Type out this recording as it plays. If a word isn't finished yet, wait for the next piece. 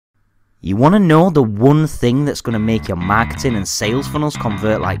You want to know the one thing that's going to make your marketing and sales funnels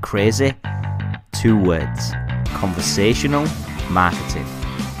convert like crazy? 2 words: conversational marketing.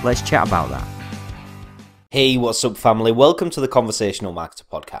 Let's chat about that. Hey, what's up, family? Welcome to the Conversational Marketer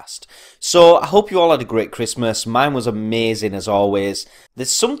Podcast. So, I hope you all had a great Christmas. Mine was amazing as always.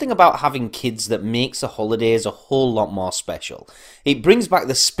 There's something about having kids that makes the holidays a whole lot more special. It brings back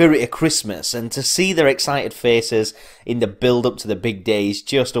the spirit of Christmas, and to see their excited faces in the build up to the big day is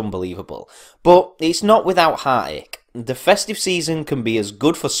just unbelievable. But it's not without heartache. The festive season can be as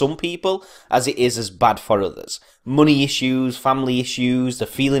good for some people as it is as bad for others. Money issues, family issues, the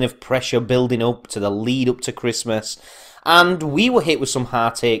feeling of pressure building up to the lead up to Christmas. And we were hit with some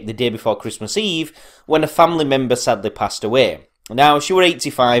heartache the day before Christmas Eve when a family member sadly passed away. Now, she was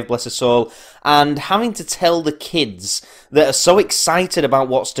 85, bless her soul, and having to tell the kids that are so excited about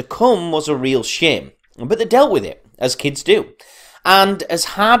what's to come was a real shame. But they dealt with it, as kids do. And as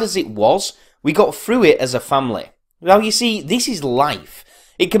hard as it was, we got through it as a family. Now, you see, this is life.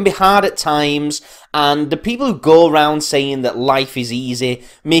 It can be hard at times, and the people who go around saying that life is easy,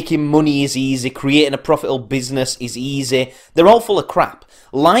 making money is easy, creating a profitable business is easy, they're all full of crap.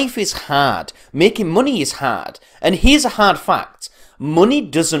 Life is hard. Making money is hard. And here's a hard fact. Money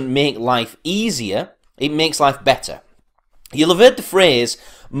doesn't make life easier, it makes life better. You'll have heard the phrase,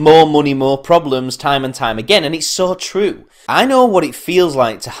 more money, more problems, time and time again, and it's so true. I know what it feels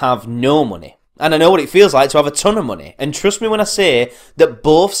like to have no money. And I know what it feels like to have a ton of money. And trust me when I say that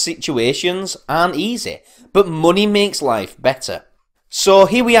both situations aren't easy. But money makes life better. So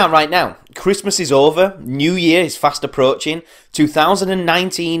here we are right now. Christmas is over. New Year is fast approaching.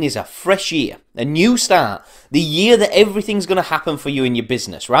 2019 is a fresh year. A new start. The year that everything's going to happen for you in your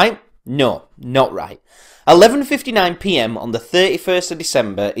business, right? No, not right. 11:59 p.m. on the 31st of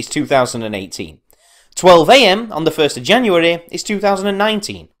December is 2018. 12 a.m. on the 1st of January is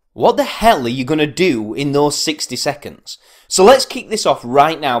 2019. What the hell are you going to do in those 60 seconds? So let's kick this off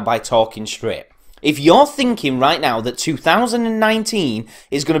right now by talking straight. If you're thinking right now that 2019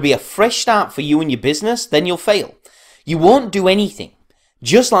 is going to be a fresh start for you and your business, then you'll fail. You won't do anything.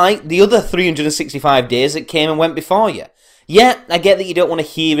 Just like the other 365 days that came and went before you. Yeah, I get that you don't want to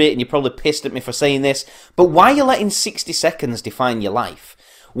hear it and you're probably pissed at me for saying this, but why are you letting 60 seconds define your life?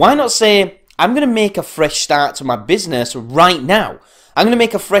 Why not say, I'm going to make a fresh start to my business right now? I'm going to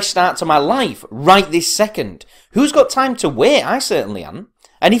make a fresh start to my life right this second. Who's got time to wait? I certainly am.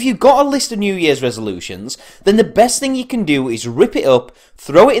 And if you've got a list of New Year's resolutions, then the best thing you can do is rip it up,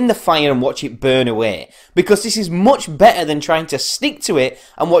 throw it in the fire and watch it burn away. Because this is much better than trying to stick to it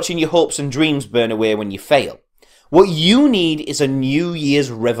and watching your hopes and dreams burn away when you fail. What you need is a New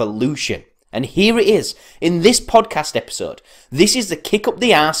Year's revolution. And here it is, in this podcast episode. This is the kick up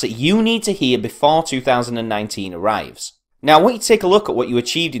the arse that you need to hear before 2019 arrives. Now, I want you to take a look at what you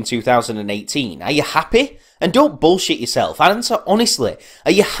achieved in 2018. Are you happy? And don't bullshit yourself. Answer honestly.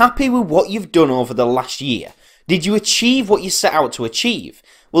 Are you happy with what you've done over the last year? Did you achieve what you set out to achieve?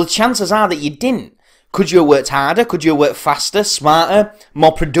 Well, the chances are that you didn't. Could you have worked harder? Could you have worked faster, smarter,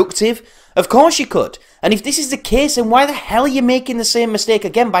 more productive? Of course you could. And if this is the case, then why the hell are you making the same mistake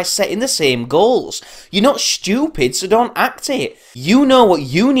again by setting the same goals? You're not stupid, so don't act it. You know what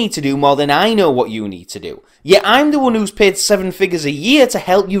you need to do more than I know what you need to do. Yet I'm the one who's paid 7 figures a year to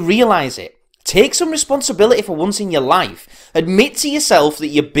help you realise it. Take some responsibility for once in your life. Admit to yourself that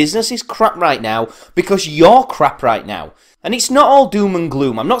your business is crap right now because you're crap right now. And it's not all doom and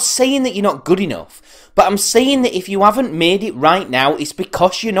gloom. I'm not saying that you're not good enough. But I'm saying that if you haven't made it right now, it's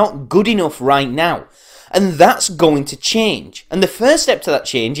because you're not good enough right now. And that's going to change. And the first step to that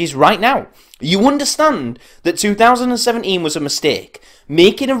change is right now. You understand that 2017 was a mistake.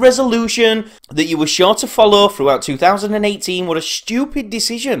 Making a resolution that you were sure to follow throughout 2018 was a stupid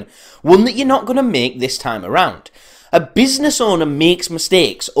decision. One that you're not going to make this time around. A business owner makes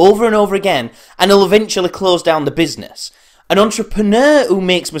mistakes over and over again and will eventually close down the business. An entrepreneur who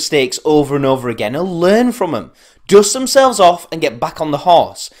makes mistakes over and over again will learn from them, dust themselves off and get back on the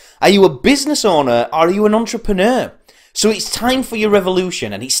horse. Are you a business owner or are you an entrepreneur? So it's time for your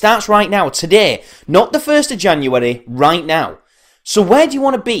revolution and it starts right now, today, not the 1st of January, right now. So where do you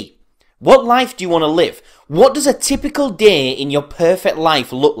want to be? What life do you want to live? What does a typical day in your perfect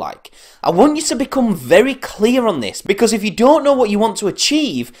life look like? I want you to become very clear on this because if you don't know what you want to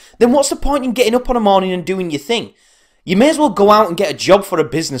achieve, then what's the point in getting up on a morning and doing your thing? You may as well go out and get a job for a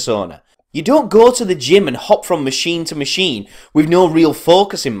business owner. You don't go to the gym and hop from machine to machine with no real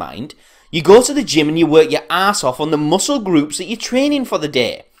focus in mind. You go to the gym and you work your ass off on the muscle groups that you're training for the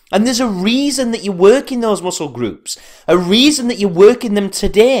day. And there's a reason that you work in those muscle groups. A reason that you work in them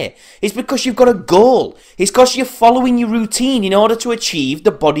today. It's because you've got a goal. It's because you're following your routine in order to achieve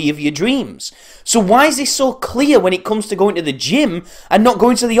the body of your dreams. So why is this so clear when it comes to going to the gym and not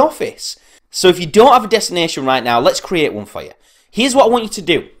going to the office? So if you don't have a destination right now, let's create one for you. Here's what I want you to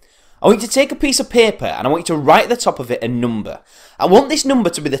do. I want you to take a piece of paper and I want you to write at the top of it a number. I want this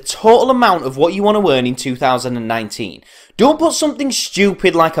number to be the total amount of what you want to earn in 2019. Don't put something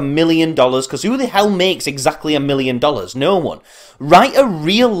stupid like $1 million, because who the hell makes exactly $1 million? No one. Write a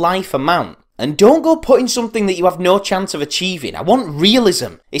real life amount. And don't go putting something that you have no chance of achieving. I want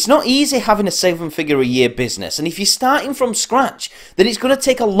realism. It's not easy having a 7-figure a year business, and if you're starting from scratch, then it's going to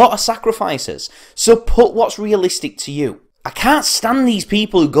take a lot of sacrifices. So put what's realistic to you. I can't stand these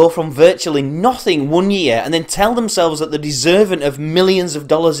people who go from virtually nothing one year and then tell themselves that they're deserving of millions of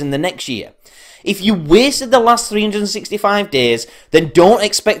dollars in the next year. If you wasted the last 365 days, then don't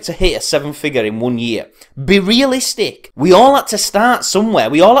expect to hit a 7-figure in 1 year. Be realistic. We all had to start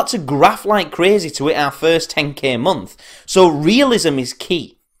somewhere. We all had to graft like crazy to hit our first 10k month. So realism is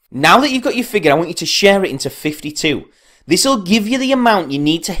key. Now that you've got your figure, I want you to share it into 52. This will give you the amount you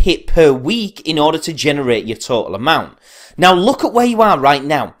need to hit per week in order to generate your total amount. Now look at where you are right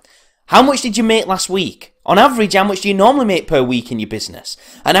now. How much did you make last week? On average, how much do you normally make per week in your business?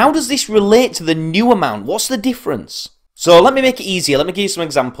 And how does this relate to the new amount? What's the difference? So let me make it easier. Let me give you some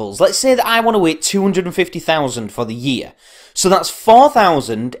examples. Let's say that I want to hit $250,000 for the year. So that's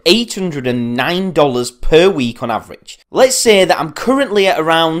 $4,809 per week on average. Let's say that I'm currently at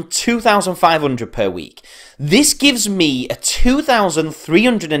around $2,500 per week. This gives me a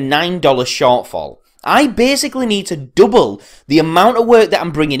 $2,309 shortfall. I basically need to double the amount of work that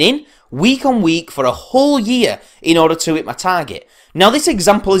I'm bringing in week on week for a whole year in order to hit my target. Now this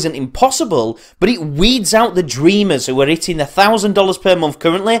example isn't impossible, but it weeds out the dreamers who are hitting $1,000 per month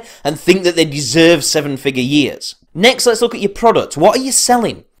currently and think that they deserve 7-figure years. Next, let's look at your product. What are you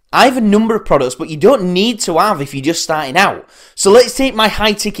selling? I have a number of products, but you don't need to have if you're just starting out. So let's take my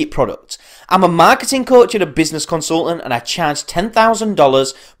high ticket product. I'm a marketing coach and a business consultant, and I charge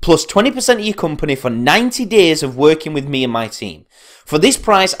 $10,000 plus 20% of your company for 90 days of working with me and my team. For this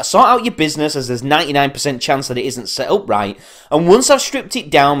price, I sort out your business as there's 99% chance that it isn't set up right, and once I've stripped it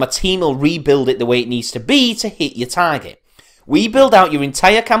down, my team will rebuild it the way it needs to be to hit your target. We build out your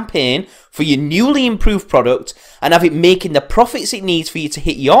entire campaign for your newly improved product and have it making the profits it needs for you to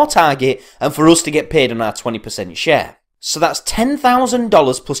hit your target and for us to get paid on our 20% share. So that's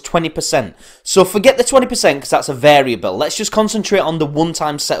 $10,000 plus 20%. So forget the 20% because that's a variable. Let's just concentrate on the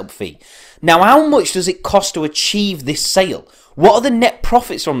one-time setup fee. Now, how much does it cost to achieve this sale? What are the net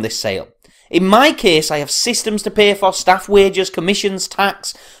profits from this sale? In my case, I have systems to pay for, staff wages, commissions,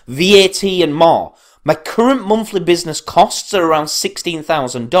 tax, VAT and more. My current monthly business costs are around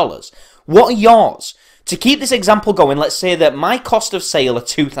 $16,000. What are yours? To keep this example going, let's say that my cost of sale are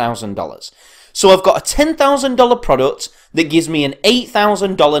 $2,000. So I've got a $10,000 product that gives me an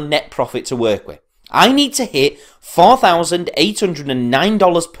 $8,000 net profit to work with. I need to hit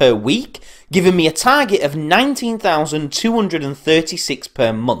 $4,809 per week, giving me a target of $19,236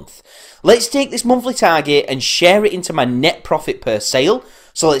 per month. Let's take this monthly target and share it into my net profit per sale.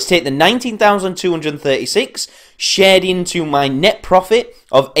 So let's take the $19,236 shared into my net profit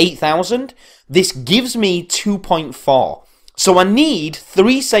of $8,000. This gives me 2.4. So I need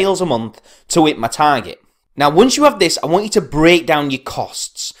 3 sales a month to hit my target. Now, once you have this, I want you to break down your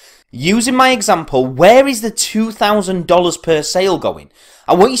costs. Using my example, where is the $2,000 per sale going?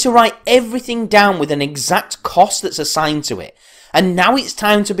 I want you to write everything down with an exact cost that's assigned to it. And now it's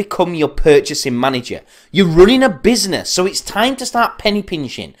time to become your purchasing manager. You're running a business, so it's time to start penny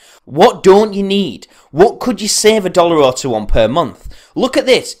pinching. What don't you need? What could you save $1 or $2 on per month? Look at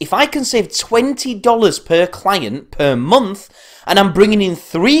this. If I can save $20 per client per month, and I'm bringing in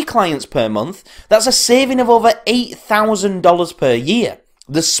 3 clients per month, that's a saving of over $8,000 per year.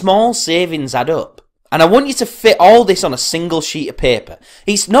 The small savings add up. And I want you to fit all this on a single sheet of paper.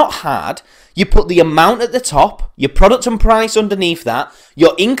 It's not hard. You put the amount at the top, your product and price underneath that,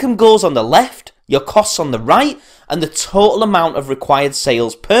 your income goals on the left, your costs on the right, and the total amount of required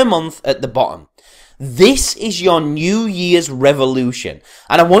sales per month at the bottom. This is your New Year's revolution.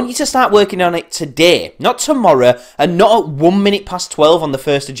 And I want you to start working on it today, not tomorrow, and not at 1 minute past 12 on the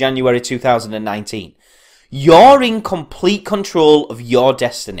 1st of January 2019. You're in complete control of your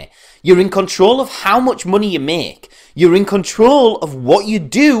destiny. You're in control of how much money you make. You're in control of what you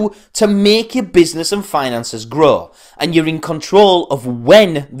do to make your business and finances grow. And you're in control of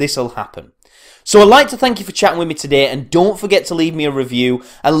when this will happen. So I'd like to thank you for chatting with me today, and don't forget to leave me a review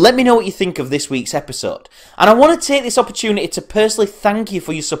and let me know what you think of this week's episode. And I want to take this opportunity to personally thank you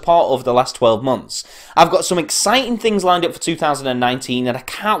for your support over the last 12 months. I've got some exciting things lined up for 2019 and I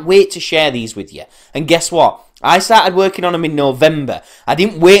can't wait to share these with you. And guess what? I started working on them in November. I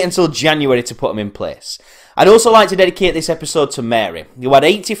didn't wait until January to put them in place. I'd also like to dedicate this episode to Mary, who had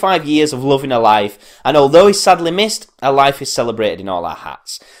 85 years of loving her life, and although is sadly missed, her life is celebrated in all our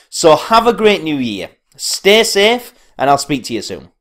hearts. So have a great new year, stay safe, and I'll speak to you soon.